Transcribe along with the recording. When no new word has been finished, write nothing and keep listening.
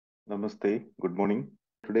Namaste, good morning.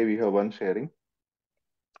 Today we have one sharing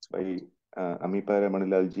by Amipara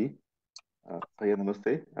Manilal ji. Bhaiya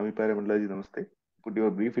Namaste, Amipara Manilal ji Namaste. Put your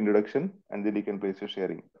brief introduction and then you can place your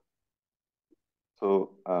sharing.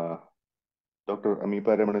 So, Dr.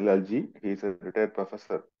 Amipara Manilal ji, he is a retired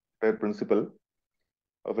professor, retired principal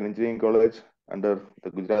of an engineering college under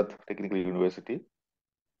the Gujarat Technical University.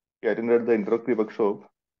 He attended the introductory workshop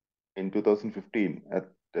in 2015 at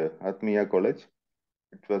Atmiya College.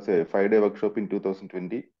 It was a 5-day workshop in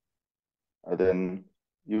 2020. Then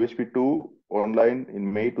UHP2 online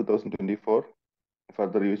in May 2024.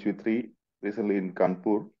 Further UHP3 recently in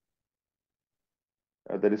Kanpur.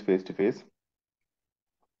 That is face-to-face.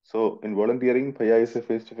 So in volunteering, Phaya is a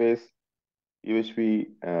face-to-face UHP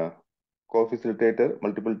co-facilitator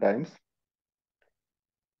multiple times.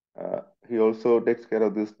 He also takes care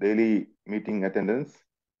of this daily meeting attendance.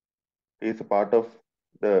 He is a part of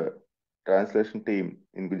the translation team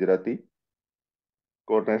in Gujarati,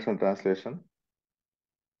 coordination translation.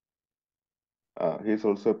 He is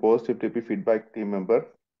also a post-FTP feedback team member.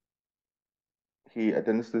 He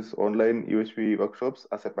attends this online UHP workshops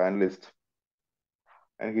as a panelist,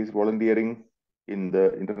 and he is volunteering in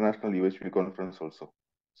the international UHP conference also.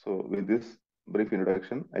 So with this brief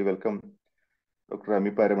introduction, I welcome Dr.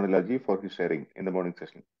 Amipara Manilal for his sharing in the morning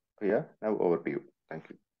session. Bhaiya, now over to you. Thank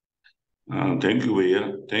you. Thank you,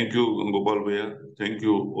 Bhaiya. Thank you, Gopal Bhaiya. Thank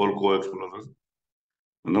you, all co-explorers.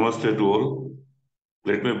 Namaste to all.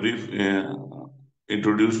 Let me brief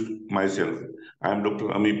introduce myself. I am Dr.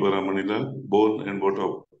 Amipara Manilal, born and brought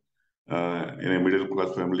up in a middle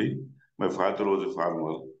class family. My father was a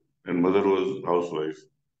farmer and mother was housewife.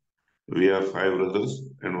 We are 5 brothers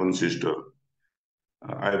and 1 sister.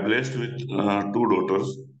 I am blessed with 2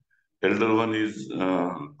 daughters. Elder one is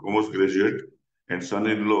commerce graduate and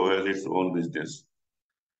son-in-law has its own business.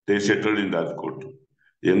 They settled in Rajkot.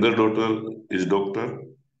 Younger daughter is doctor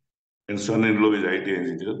and son-in-law is IT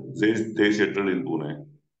engineer. They settled in Pune.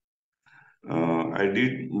 I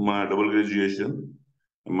did my double graduation,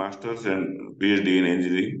 master's and PhD in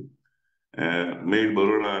engineering. Made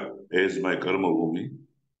Baroda as my karma bhumi.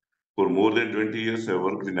 For more than 20 years, I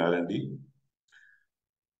worked in R&D.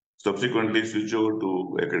 Subsequently, switched over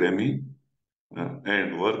to academy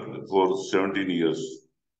and worked for 17 years.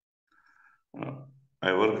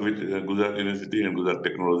 I worked with Gujarat University and Gujarat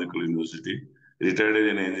Technological University, retired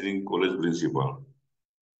as an engineering college principal.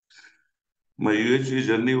 My UHE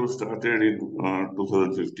journey was started in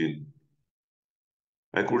 2015.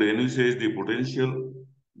 I could envisage the potential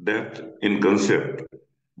depth in concept,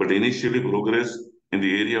 but initially progress in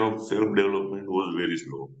the area of self-development was very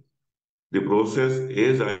slow. The process,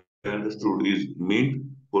 as I understood, is meant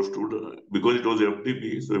for student because it was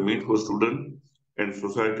FTP, so meant for student and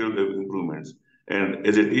societal improvements. And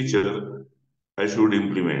as a teacher, I should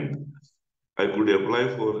implement. I could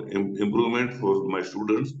apply for improvement for my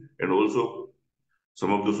students and also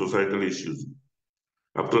some of the societal issues.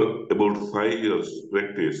 After about 5 years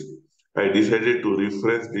practice, I decided to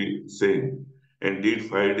refresh the same and did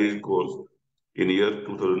 5 days course in year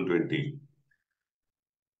 2020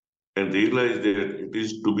 and realized that it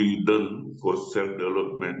is to be done for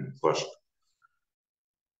self-development first.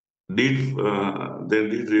 Did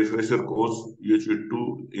refresher course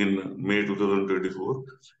UHV2 in May 2024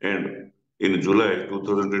 and in July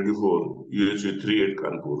 2024 UHV3 at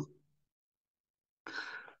Kanpur.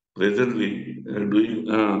 Presently, doing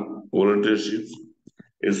volunteerships,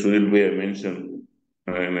 as Sunil Bhai mentioned,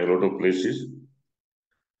 in a lot of places.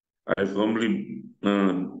 I firmly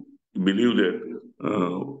believe that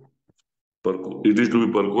it is to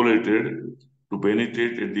be percolated to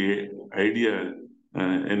penetrate the idea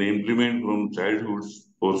and implement from childhood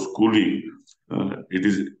or schooling. It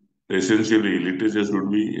is essentially literature should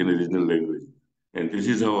be in a regional language, and this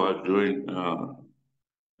is how I joined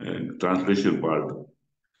translation part.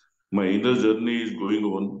 My inner journey is going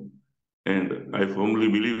on, and I firmly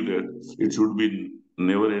believe that it should be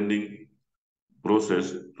never-ending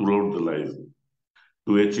process throughout the life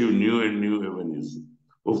to achieve new and new avenues.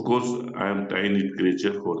 Of course, I am tiny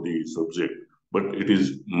creature for the subject, but it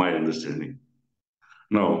is my understanding.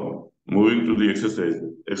 Now, moving to the exercise.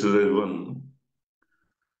 Exercise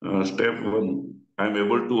 1. Step 1. I am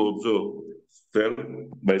able to observe self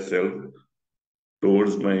by self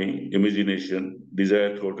towards my imagination,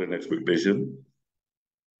 desire, thought, and expectation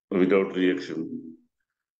without reaction.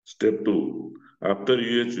 Step 2. After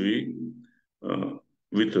UHV,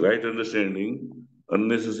 with right understanding,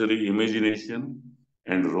 unnecessary imagination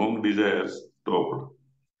and wrong desires stopped.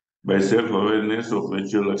 By self-awareness of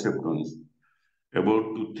mutual acceptance,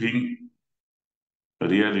 about to think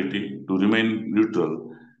reality, to remain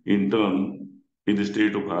neutral, in turn, in a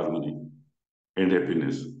state of harmony and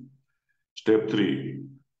happiness. Step 3,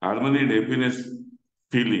 harmony and happiness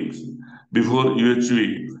feelings. Before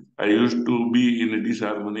UHV, I used to be in a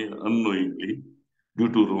disharmony unknowingly due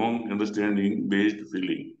to wrong understanding based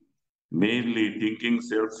feeling, mainly thinking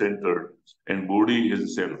self centered and body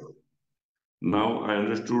as self. Now I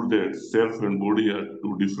understood that self and body are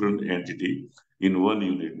two different entities in one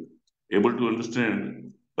unit, able to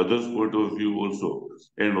understand others' point of view also,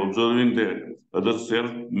 and observing that other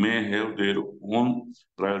self may have their own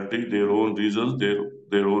priority, their own reasons,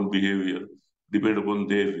 their own behavior, depend upon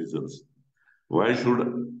their reasons. Why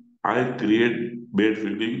should I create bad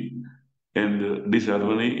feeling and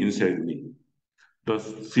disharmony inside me? The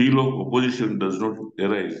feel of opposition does not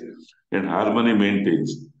arise and harmony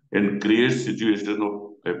maintains and creates situation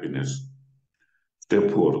of happiness.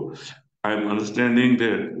 Step 4. I am understanding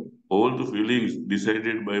that all the feelings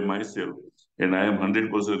decided by myself and I am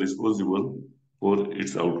 100% responsible for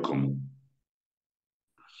its outcome.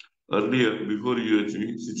 Earlier, before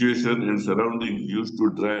UHV, situation and surroundings used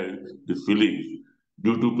to drive the feelings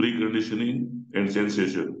due to preconditioning and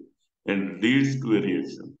sensation and leads to a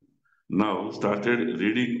reaction. Now started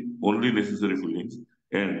reading only necessary feelings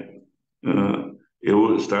and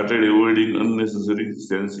started avoiding unnecessary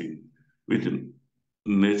sensing. With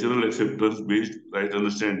natural acceptance based right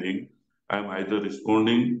understanding, I am either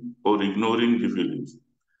responding or ignoring the feelings.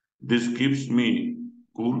 This keeps me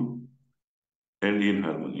cool and in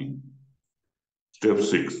harmony. Step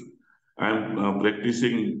 6. I am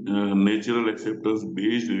practicing natural acceptance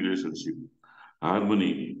based relationship,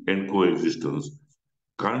 harmony, and coexistence.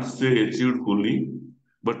 Can't say achieved fully,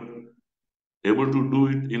 but able to do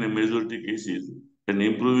it in a majority cases and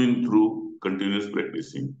improving through continuous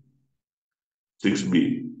practicing.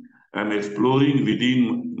 6b. I'm exploring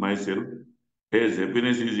within myself as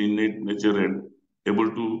happiness is innate nature and able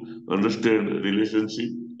to understand relationship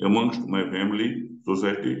amongst my family,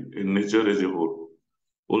 society, and nature as a whole.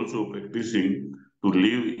 Also practicing to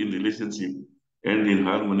live in relationship and in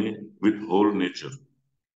harmony with whole nature.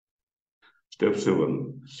 Step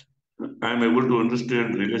 7. I am able to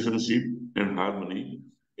understand relationship and harmony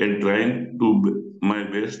and trying to my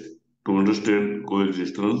best to understand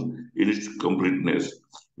coexistence in its completeness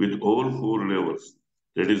with all four levels,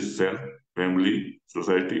 that is self, family,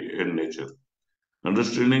 society, and nature.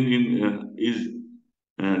 Understanding is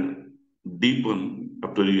uh, deepen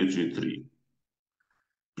after EHV 3.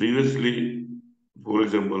 Previously, for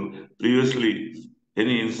example, previously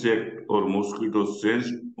any insect or mosquito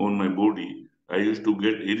sensed on my body, I used to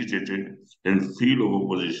get irritated and feel of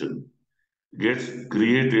opposition gets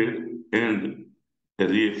created and a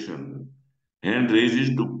reaction and raises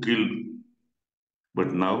to kill.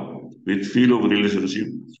 But now, with feel of relationship,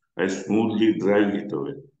 I smoothly drive it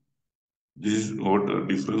away. This is what a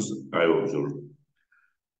difference I observed.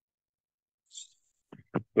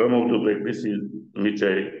 Some of the practices which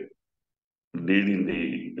I did in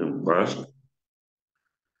the past,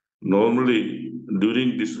 normally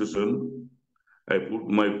during discussion, I put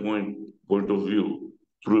my point of view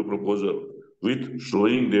through a proposal with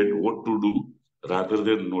showing that what to do rather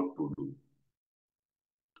than not to do.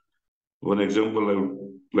 One example I would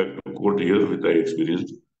like to quote here which I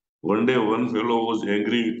experienced. One day one fellow was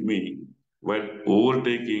angry with me while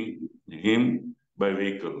overtaking him by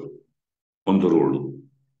vehicle on the road.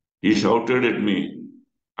 He shouted at me,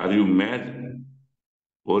 "Are you mad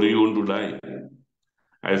or you want to die?"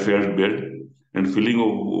 I felt bad and feeling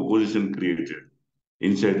of opposition created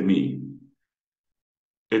inside me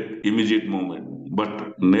at immediate moment.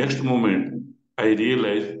 But next moment I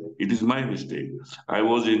realized it is my mistake. I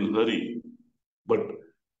was in hurry, but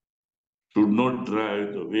should not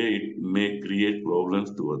drive the way it may create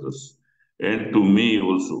problems to others and to me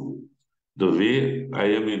also. The way I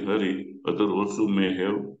am in hurry, other also may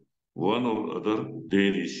have one or other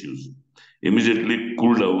their issues. Immediately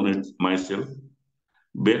cool down it myself,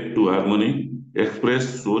 back to harmony,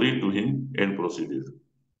 express sorry to him and proceeded.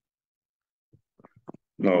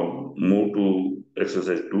 Now move to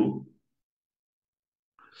exercise 2.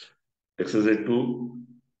 Exercise 2,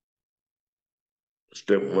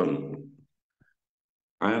 step 1.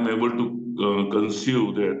 I am able to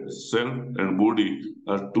conceive that self and body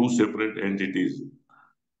are two separate entities,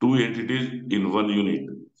 two entities in one unit,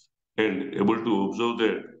 and able to observe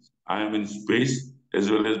that I am in space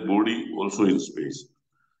as well as body also in space.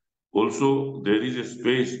 Also, there is a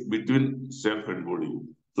space between self and body.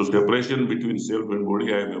 So, separation between self and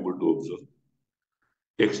body, I am able to observe.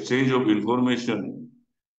 Exchange of information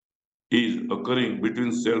is occurring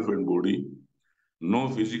between self and body. No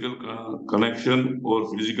physical connection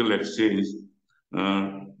or physical exchange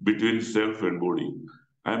between self and body.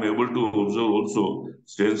 I am able to observe also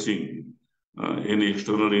sensing any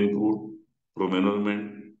external input from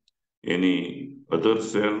environment, any other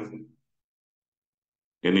cell,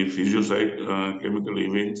 any chemical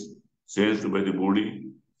events sensed by the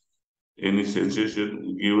body, any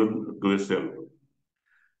sensation given to a cell,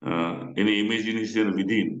 any imagination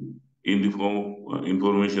within in the form of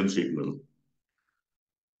information signal.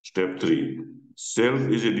 Step 3. Self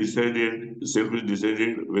is decided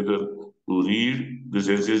whether to read the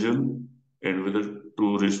sensation and whether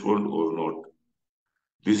to respond or not.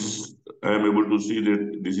 This I am able to see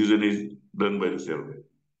that decision is done by the self.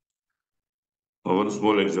 One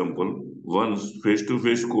small example, once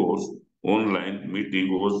face-to-face course online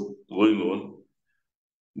meeting was going on,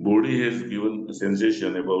 body has given a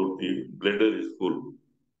sensation about the bladder is full.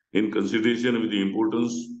 In consideration with the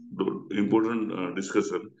important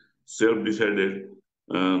discussion, self decided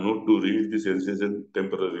not to read the sensation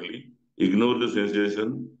temporarily, ignore the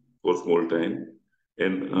sensation for small time,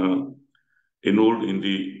 and enrolled in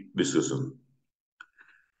the discussion.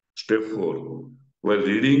 Step 4. While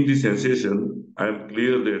reading the sensation, I am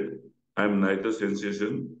clear that I am neither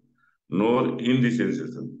sensation nor in the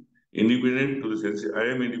sensation. Independent to the sensation,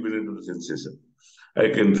 I am independent to the sensation. I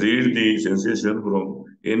can read the sensation from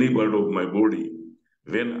any part of my body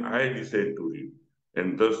when I decide to read.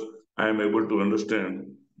 And thus, I am able to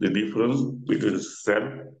understand the difference between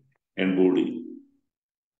self and body.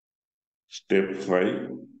 Step 5.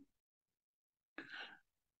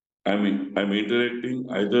 I'm interacting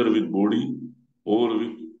either with body or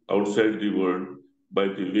with outside the world by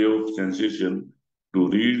the way of sensation to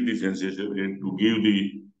read the sensation and to give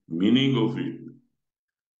the meaning of it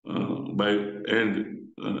by and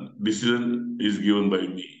decision is given by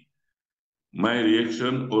me. My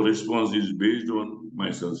reaction or response is based on my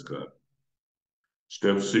sanskar.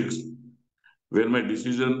 Step 6. When my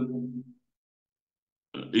decision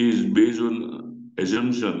is based on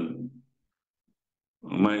assumption,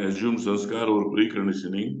 my assumed sanskar or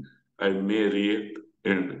preconditioning, I may react,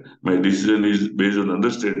 and my decision is based on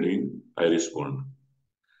understanding, I respond.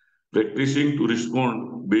 Practicing to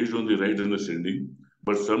respond based on the right understanding,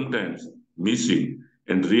 but sometimes missing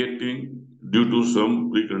and reacting due to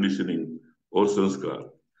some preconditioning or sanskar.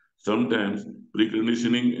 Sometimes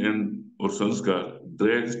preconditioning and or sanskar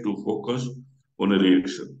drags to focus on a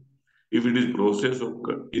reaction. If it is a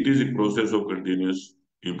process of continuous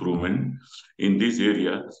improvement in this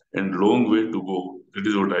area and long way to go. That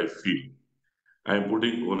is what I feel. I am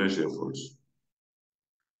putting honest efforts.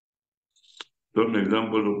 Some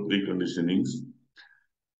example of preconditionings.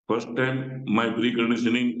 First time my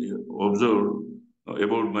preconditioning observed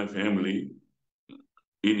about my family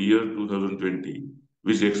in year 2020,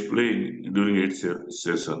 which explained during its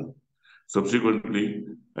session. Subsequently,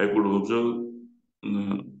 I could observe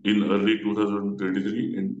in early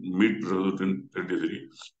 2023 and mid 2023,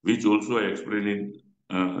 which also I explained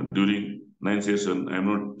in during 9th session. I am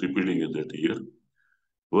not repeating it that year.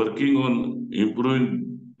 Working on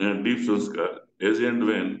improving deep sanskar as and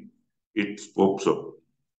when it pops up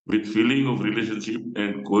with feeling of relationship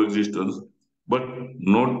and coexistence, but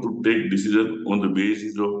not to take decision on the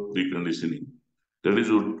basis of preconditioning. That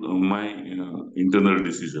is what, my internal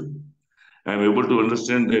decision. I am able to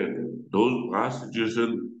understand that those past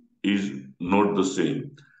situation is not the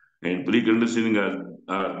same, and preconditioning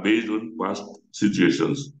are based on past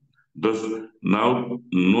situations. Thus, now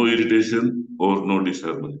no irritation or no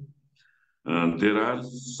disturbance. There are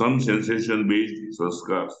some sensation-based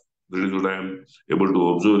sanskars. That is what I am able to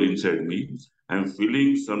observe inside me. I am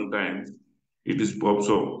feeling sometimes it is pops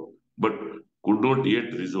up, but could not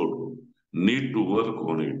yet resolve. Need to work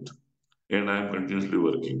on it, and I am continuously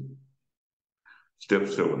working. Step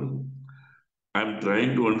 7. I am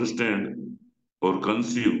trying to understand or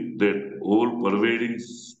conceive that all pervading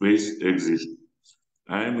space exists.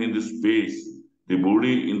 I am in the space, the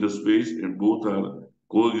body in the space, and both are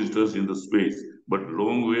coexisters in the space, but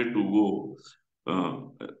long way to go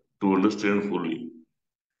to understand fully.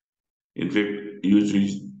 In fact,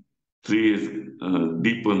 UG 3 is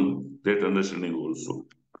deepen that understanding also.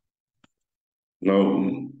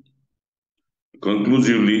 Now,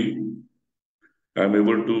 conclusively, I'm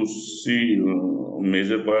able to see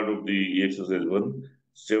major part of the exercise one,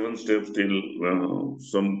 7 steps till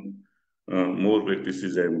some more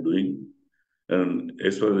practices I'm doing. And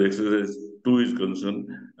as far as exercise 2 is concerned,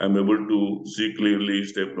 I'm able to see clearly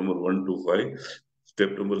step number 1 to 5.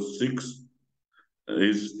 Step number 6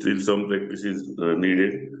 is still some practices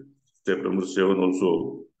needed. Step number 7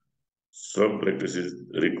 also some practices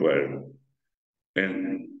required.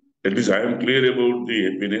 And at least I am clear about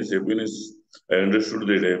the happiness. Happiness, I understood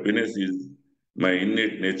that happiness is my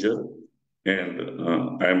innate nature. and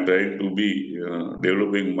I am trying to be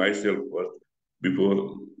developing myself first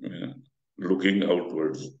before uh, looking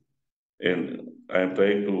outwards. And I am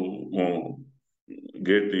trying to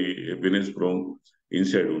get the happiness from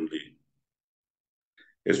inside only.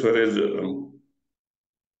 As far as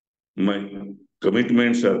my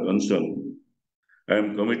commitments are concerned, I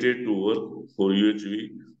am committed to work for UHV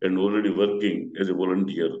and already working as a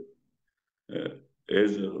volunteer. Uh,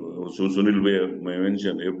 as Sunil may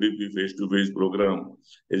mention, FDP face-to-face program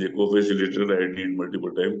as a co-facilitator I did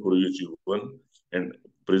multiple times for UHV 1 and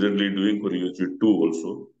presently doing for UHV 2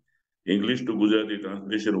 also. English to Gujarati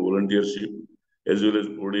translation volunteership as well as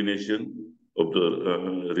coordination of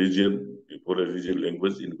the region for a regional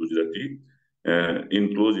language in Gujarati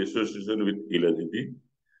in close association with Iladiti.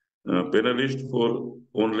 Panelist for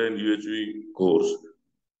online UHV course,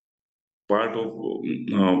 part of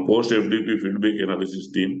post FDP feedback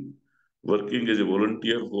analysis team, working as a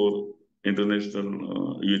volunteer for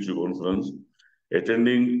international UHV conference,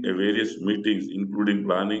 attending various meetings including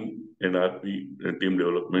planning and RP and team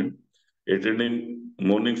development, attending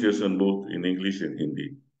morning session both in English and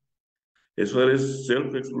Hindi. As far as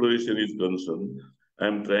self-exploration is concerned, I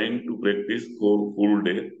am trying to practice for full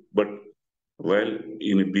day, but while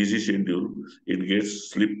in a busy schedule, it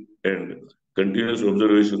gets slip and continuous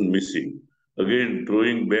observation missing. Again,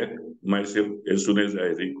 drawing back myself as soon as I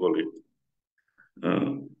recall it.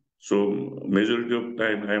 Uh, so majority of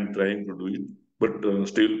time I am trying to do it, but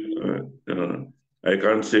still I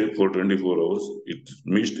can't say for 24 hours. It's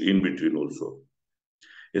missed in between also.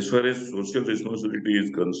 As far as social responsibility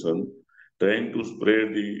is concerned, trying to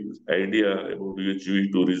spread the idea about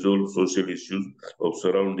UHV to resolve social issues of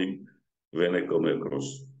surrounding when I come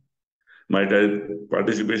across. My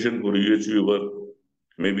participation for UHV work,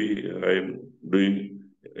 maybe I'm doing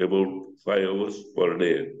about 5 hours per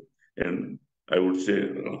day. And I would say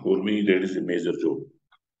for me, that is a major job.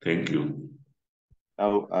 Thank you.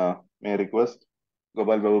 Now, may I request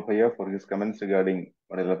Gopal Babu Bhaiya for his comments regarding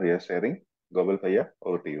Manila Bhaiya's sharing. Gopal Bhaiya,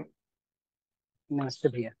 over to you. Namaste,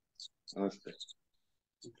 Bhaiya. Namaste.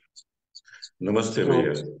 Namaste, So,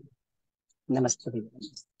 Bhaiya. Namaste, Bhaiya.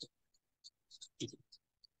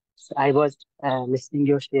 So I was listening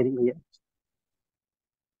your sharing here.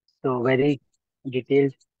 So very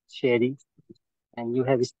detailed sharing, and you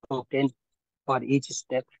have spoken for each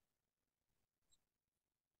step.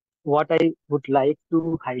 What I would like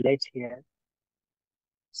to highlight here,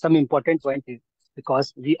 some important point is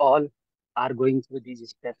because we all are going through these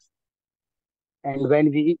steps. And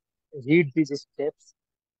when we read these steps,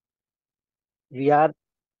 we are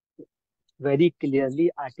very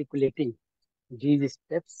clearly articulating these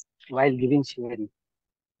steps while giving sharing.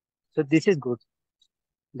 So this is good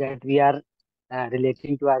that we are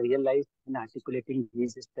relating to our real life and articulating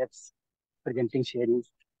these steps, presenting sharing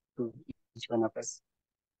to each one of us.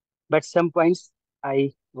 But some points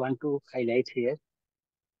I want to highlight here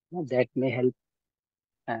that may help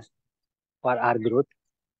uh, for our growth,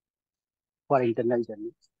 for internal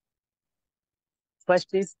journey.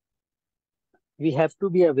 First is we have to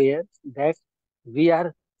be aware that we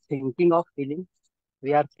are thinking of feeling,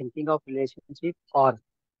 we are thinking of relationship, or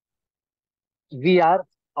we are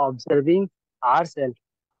observing ourselves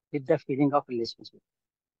with the feeling of relationship.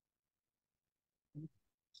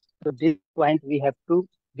 So this point we have to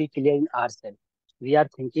be clear in ourselves. We are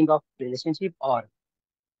thinking of relationship or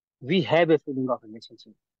we have a feeling of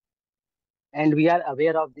relationship and we are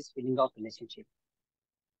aware of this feeling of relationship.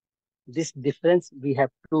 This difference we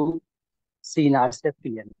have to see in ourselves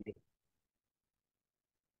clearly.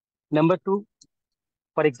 Number two,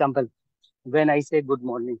 for example, when I say good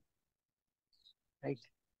morning, right?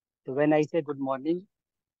 So when I say good morning,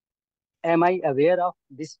 am I aware of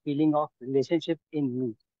this feeling of relationship in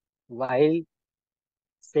me while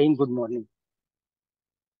saying good morning?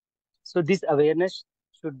 So this awareness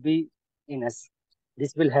should be in us.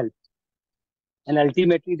 This will help. And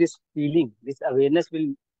ultimately this feeling, this awareness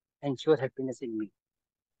will ensure happiness in me.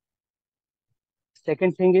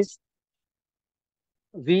 Second thing is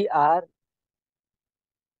we are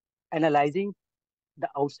analyzing the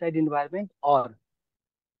outside environment or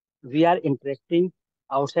we are interacting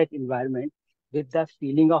outside environment with the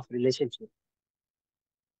feeling of relationship.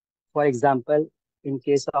 For example, in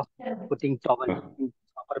case of putting towel in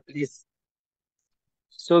proper place.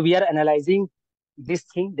 So we are analyzing this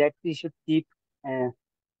thing that we should keep uh,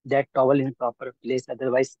 that towel in proper place,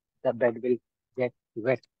 otherwise the bed will get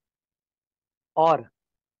wet. Or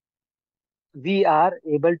we are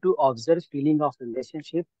able to observe feeling of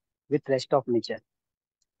relationship with rest of nature.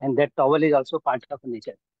 And that towel is also part of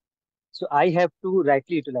nature. So I have to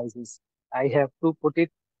rightly utilize this. I have to put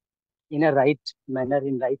it in a right manner,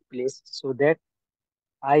 in right place, so that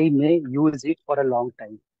I may use it for a long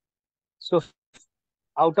time. So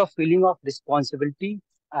out of feeling of responsibility,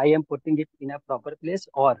 I am putting it in a proper place,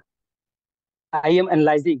 or I am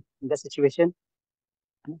analyzing the situation,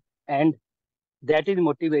 and that is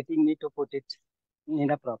motivating me to put it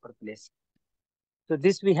in a proper place. So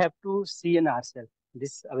this we have to see in ourselves.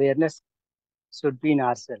 This awareness should be in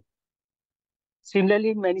ourselves. Similarly,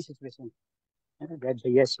 in many situations that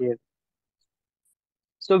Bhaiya shared.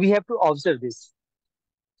 So we have to observe this.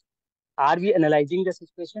 Are we analyzing the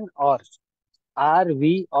situation, or are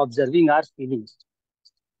we observing our feelings?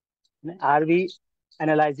 Are we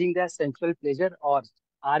analyzing the sensual pleasure, or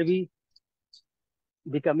are we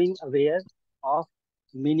becoming aware of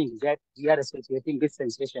meaning that we are associating with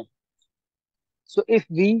sensation? So if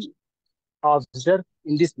we observe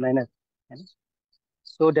in this manner, you know,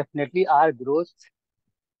 so definitely our growth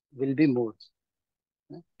will be more.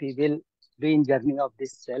 We will be in journey of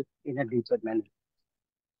this self in a deeper manner.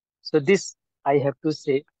 So this I have to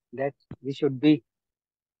say that we should be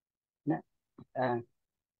uh,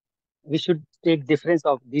 we should take difference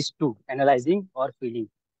of these two, analyzing or feeling.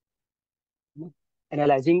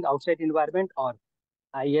 Analyzing outside environment, or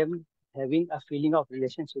I am having a feeling of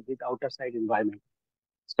relationship with outer side environment.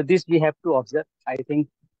 So this we have to observe. I think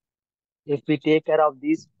if we take care of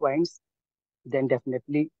these points, then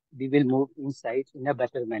definitely we will move inside in a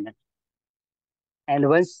better manner. And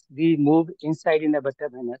once we move inside in a better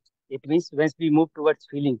manner, it means once we move towards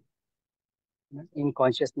feeling in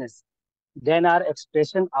consciousness, then our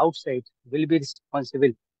expression outside will be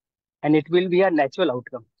responsible, and it will be a natural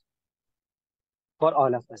outcome for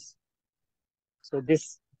all of us. So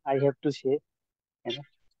this I have to share. You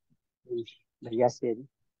know, Bhaiya sharing.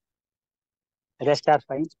 Rest are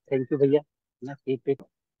fine. Thank you, Bhaiya. Keep it.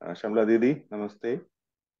 Shamla Didi, namaste.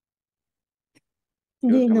 Ji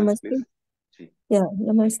Your comments, नमस्ते please. जी. या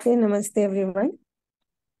नमस्ते everyone.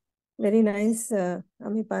 Very nice,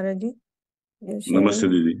 Amipara ji. Your Namaste,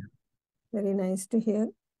 sharing, Didi. very nice to hear.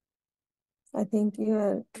 I think you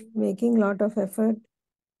are making a lot of effort,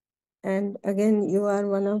 and again you are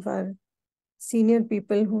one of our senior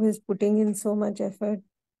people who is putting in so much effort,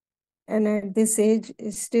 and at this age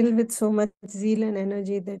is still with so much zeal and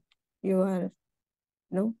energy that you are,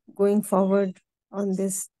 going forward on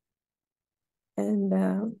this. And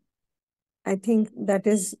I think that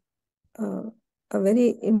is a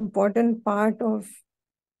very important part of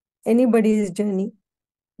anybody's journey,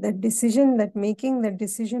 that decision, that making that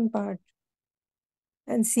decision part,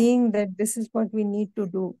 and seeing that this is what we need to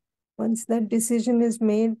do. Once that decision is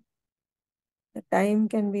made, the time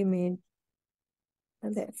can be made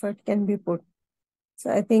and the effort can be put.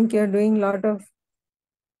 So I think you're doing a lot of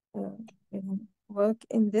work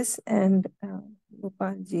in this, and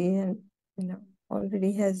Gopal ji and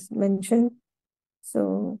already has mentioned.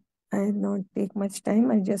 So I will not take much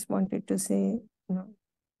time. I just wanted to say,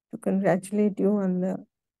 to congratulate you on the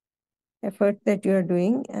effort that you are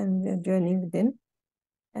doing and the journey within,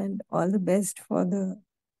 and all the best for the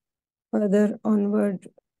further onward,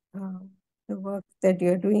 the work that you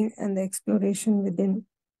are doing and the exploration within.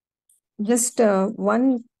 Just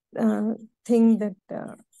one thing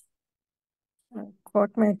that caught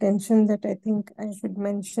my attention that I think I should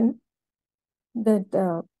mention,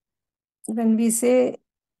 that when we say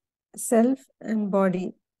self and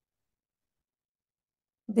body,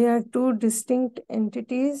 they are two distinct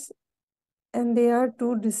entities, and they are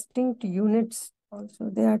two distinct units also.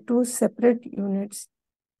 They are two separate units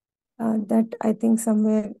that I think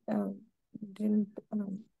somewhere didn't,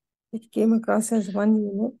 it came across as one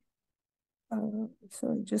unit.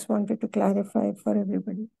 So I just wanted to clarify for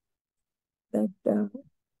everybody that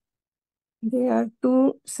they are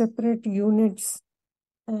two separate units,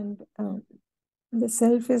 and the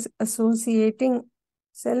self is associating,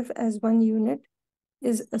 self as one unit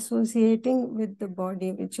is associating with the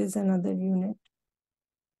body, which is another unit.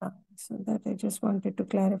 So that I just wanted to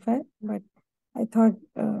clarify, but I thought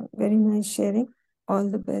very nice sharing. All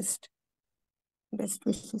the best. Best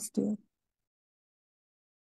wishes to you.